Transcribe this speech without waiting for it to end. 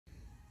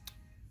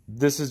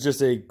This is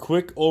just a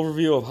quick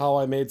overview of how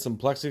I made some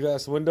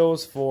plexiglass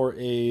windows for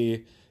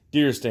a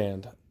deer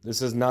stand.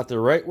 This is not the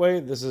right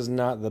way. This is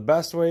not the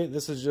best way.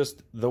 This is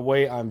just the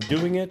way I'm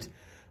doing it.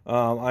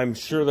 I'm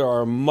sure there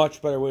are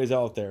much better ways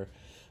out there.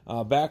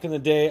 Back in the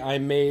day, I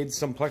made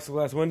some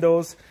plexiglass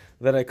windows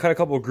that I cut a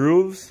couple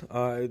grooves,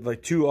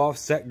 like 2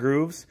 offset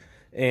grooves,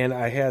 and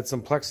I had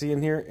some plexi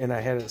in here, and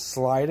I had it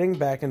sliding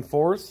back and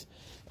forth.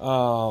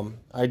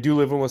 I do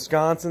live in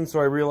Wisconsin,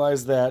 so I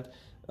realized that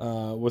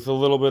with a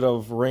little bit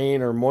of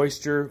rain or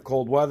moisture,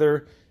 cold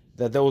weather,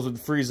 that those would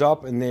freeze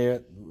up and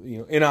they're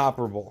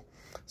inoperable.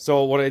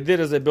 So what I did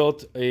is I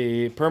built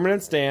a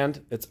permanent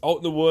stand. It's out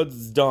in the woods.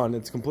 It's done.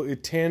 It's completely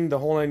tinned, the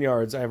whole 9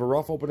 yards. I have a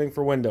rough opening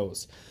for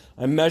windows.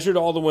 I measured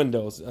all the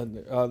windows.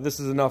 This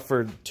is enough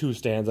for 2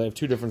 stands. I have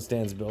 2 different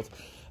stands built.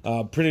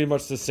 Pretty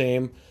much the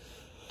same.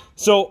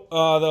 So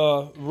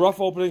the rough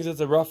openings,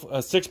 it's a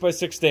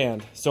 6x6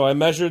 stand. So I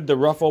measured the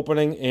rough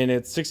opening, and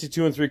it's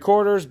 62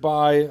 3/4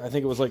 by, I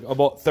think it was like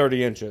about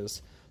 30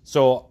 inches.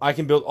 So I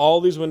can build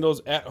all these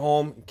windows at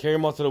home, carry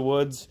them out to the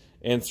woods,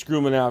 and screw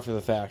them in after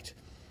the fact.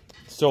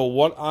 So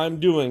what I'm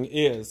doing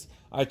is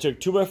I took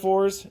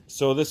 2x4s.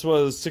 So this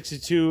was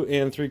 62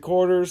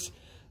 3/4.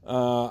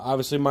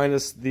 Obviously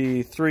minus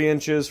the 3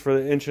 inches for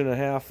the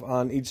 1.5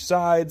 on each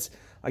sides.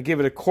 I gave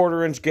it a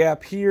 1/4 inch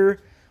gap here,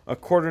 a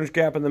 1/4 inch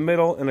gap in the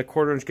middle, and a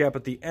 1/4 inch gap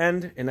at the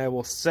end, and I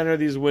will center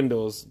these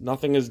windows.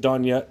 Nothing is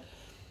done yet.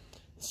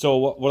 So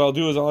what I'll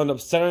do is I'll end up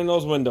centering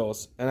those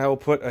windows, and I will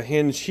put a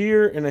hinge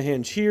here and a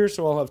hinge here,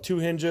 so I'll have 2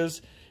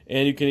 hinges,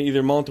 and you can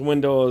either mount the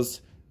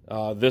windows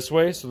this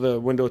way, so the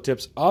window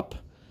tips up,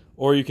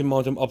 or you can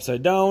mount them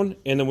upside down,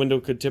 and the window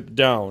could tip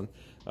down.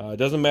 It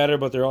doesn't matter,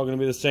 but they're all going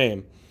to be the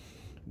same.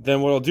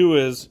 Then what I'll do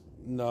is,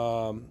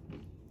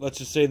 let's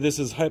just say this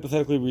is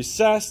hypothetically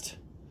recessed.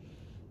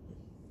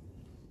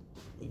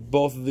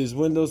 Both of these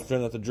windows, try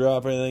not to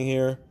drop anything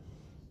here.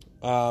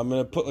 I'm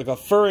going to put like a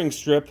furring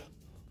strip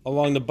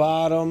along the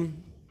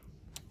bottom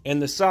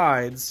and the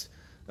sides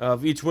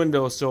of each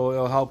window, so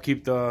it'll help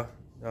keep the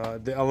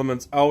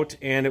elements out,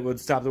 and it would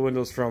stop the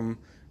windows from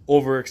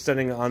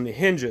overextending on the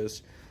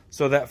hinges.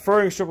 So that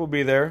furring strip will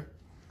be there.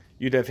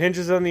 You'd have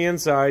hinges on the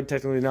inside.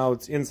 Technically now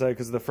it's inside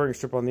because of the furring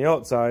strip on the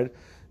outside.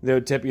 They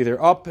would tip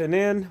either up and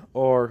in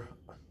or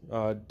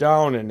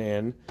down and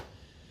in.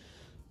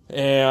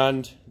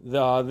 And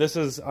this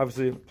is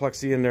obviously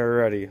plexi in there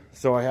already.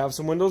 So I have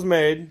some windows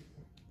made.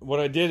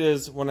 What I did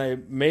is when I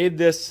made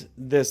this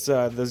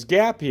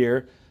gap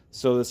here,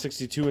 so the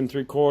 62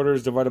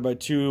 3/4 divided by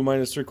 2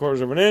 minus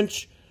 3/4 of an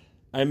inch,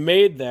 I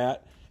made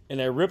that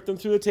and I ripped them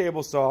through the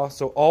table saw.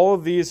 So all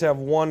of these have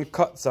one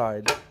cut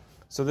side.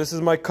 So this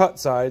is my cut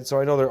side, so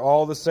I know they're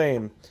all the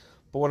same.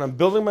 But when I'm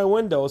building my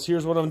windows,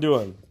 here's what I'm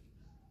doing.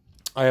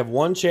 I have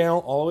one channel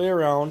all the way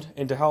around,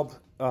 and to help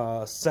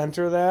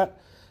center that,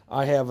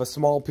 I have a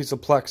small piece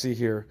of plexi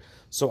here.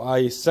 So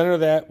I center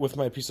that with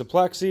my piece of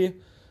plexi.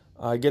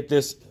 I get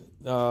this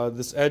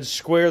edge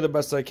square the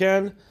best I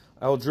can.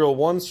 I will drill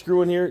 1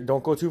 screw in here.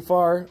 Don't go too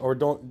far, or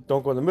don't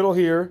go in the middle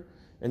here,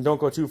 and don't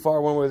go too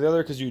far one way or the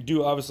other, because you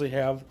do obviously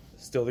have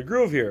still the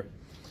groove here.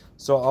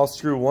 So I'll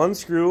screw 1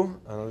 screw,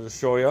 and I'll just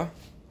show you,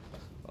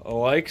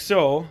 like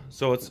so.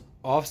 So it's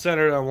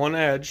off-centered on one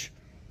edge,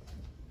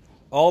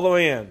 all the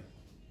way in.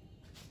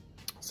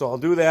 So I'll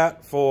do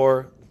that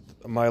for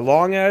my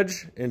long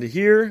edge into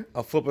here.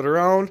 I'll flip it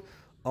around.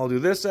 I'll do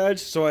this edge,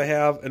 so I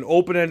have an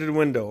open-ended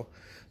window.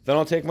 Then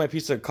I'll take my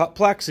piece of cut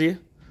plexi.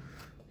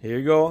 Here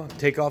you go.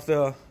 Take off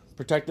the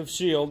protective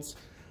shields.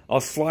 I'll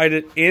slide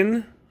it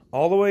in,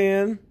 all the way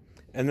in,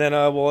 and then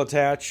I will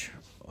attach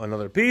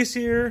another piece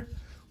here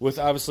with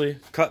obviously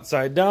cut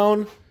side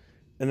down,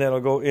 and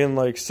that'll go in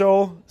like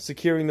so,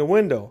 securing the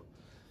window.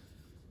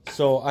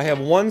 So I have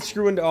 1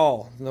 screw into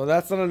all. Now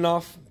that's not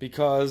enough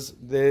because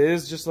there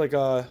is just like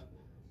a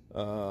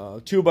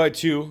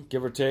 2x2,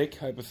 give or take,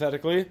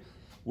 hypothetically,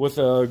 with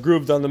a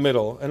groove down the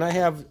middle, and I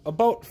have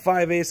about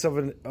 5/8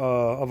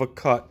 of a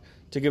cut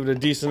to give it a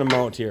decent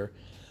amount here.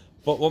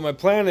 But what my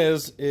plan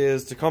is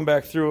to come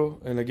back through,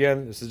 and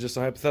again, this is just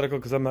a hypothetical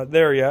because I'm not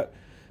there yet,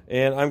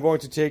 and I'm going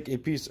to take a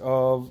piece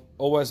of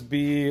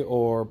OSB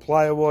or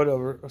plywood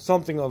or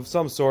something of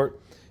some sort,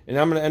 and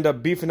I'm going to end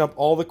up beefing up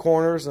all the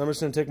corners, and I'm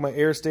just going to take my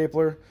air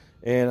stapler,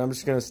 and I'm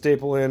just going to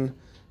staple in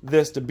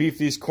this to beef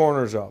these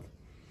corners up.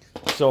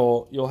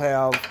 So you'll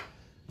have,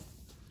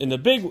 in the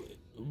big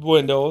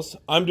windows,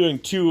 I'm doing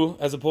 2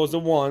 as opposed to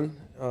 1,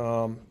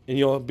 and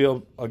you'll be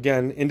able,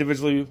 again,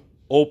 individually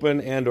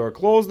open and or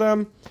close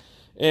them.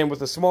 And with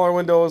the smaller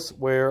windows,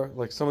 where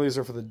like some of these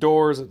are for the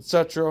doors,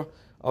 etc.,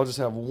 I'll just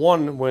have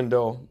 1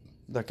 window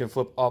that can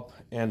flip up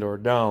and or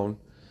down.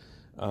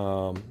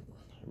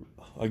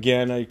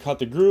 Again, I cut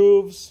the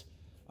grooves.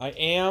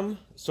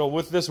 So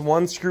with this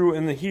 1 screw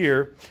in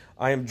here,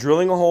 I am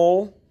drilling a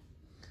hole,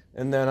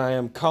 and then I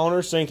am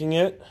countersinking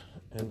it.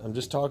 And I'm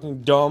just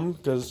talking dumb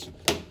because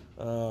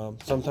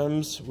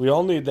sometimes we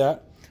all need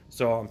that.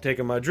 So I'm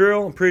taking my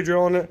drill, I'm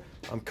pre-drilling it,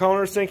 I'm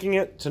countersinking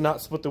it to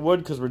not split the wood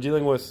because we're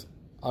dealing with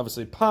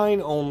obviously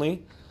pine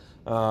only.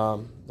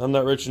 I'm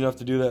not rich enough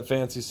to do that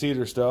fancy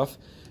cedar stuff.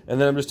 And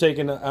then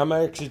I'm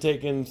actually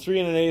taking 3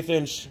 1/8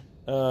 inch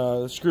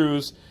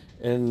screws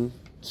and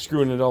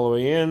screwing it all the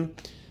way in,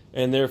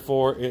 and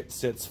therefore it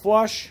sits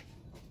flush.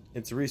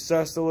 It's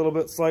recessed a little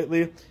bit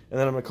slightly, and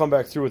then I'm going to come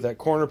back through with that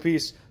corner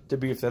piece to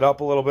beef it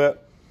up a little bit.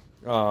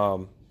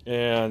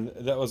 And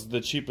that was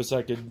the cheapest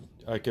I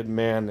could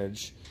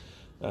manage.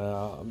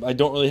 I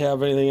don't really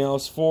have anything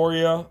else for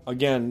you.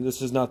 Again,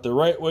 this is not the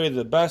right way,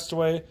 the best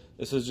way.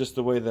 This is just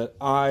the way that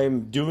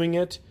I'm doing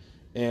it,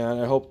 and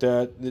I hope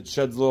that it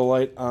sheds a little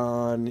light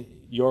on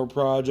your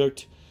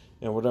project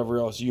and whatever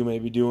else you may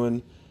be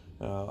doing.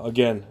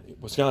 Again,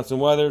 Wisconsin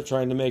weather,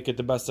 trying to make it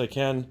the best I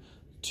can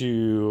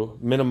to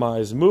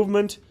minimize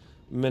movement,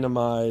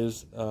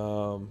 minimize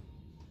the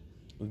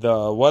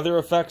weather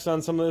effects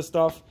on some of this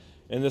stuff,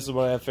 and this is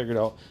what I have figured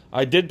out.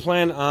 I did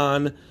plan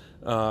on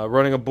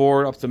running a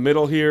board up the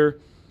middle here.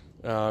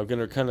 I'm going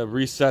to kind of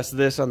recess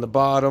this on the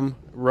bottom,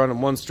 run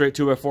them one straight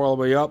 2x4 all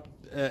the way up.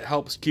 It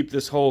helps keep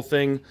this whole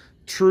thing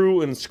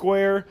true and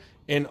square,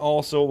 and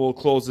also will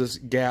close this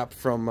gap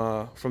from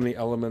the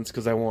elements,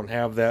 because I won't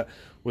have that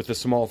with a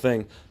small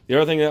thing. The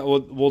other thing that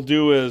we'll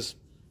do is,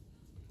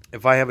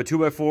 if I have a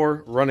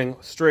 2x4 running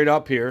straight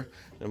up here,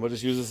 and we'll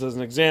just use this as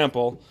an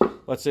example,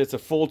 let's say it's a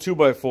full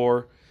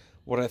 2x4,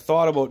 what I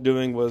thought about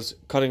doing was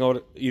cutting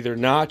out either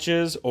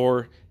notches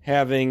or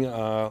having,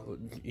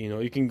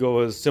 you can go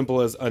as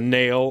simple as a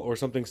nail or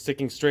something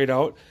sticking straight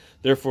out.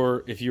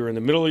 Therefore, if you're in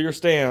the middle of your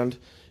stand,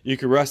 you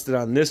could rest it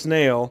on this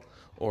nail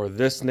or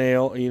this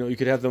nail. You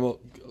could have them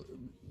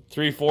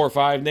 3, 4,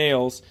 5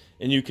 nails,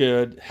 and you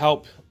could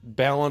help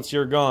balance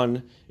your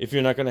gun if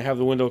you're not going to have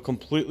the window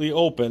completely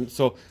open.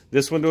 So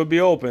this window would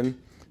be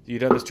open.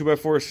 You'd have this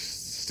 2x4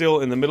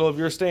 still in the middle of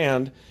your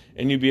stand,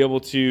 and you'd be able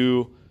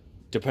to,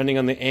 depending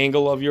on the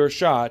angle of your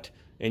shot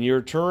and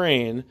your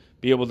terrain,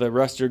 be able to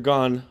rest your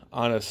gun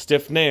on a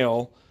stiff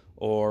nail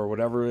or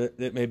whatever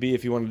it may be.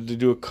 If you wanted to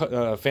do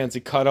a fancy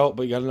cutout,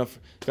 but you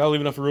gotta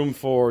leave enough room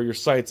for your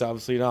sights,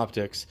 obviously, in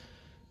optics.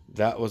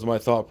 That was my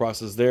thought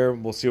process there.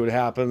 We'll see what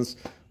happens.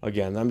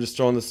 Again, I'm just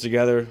throwing this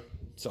together.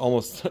 It's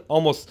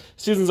almost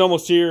season's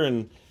almost here,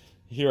 and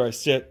here I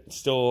sit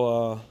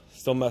still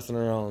messing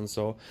around.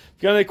 So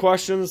if you got any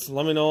questions,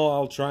 let me know.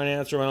 I'll try and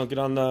answer them. I don't get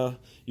on the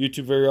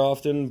YouTube very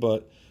often,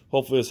 but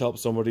hopefully this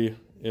helps somebody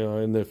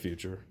in the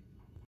future.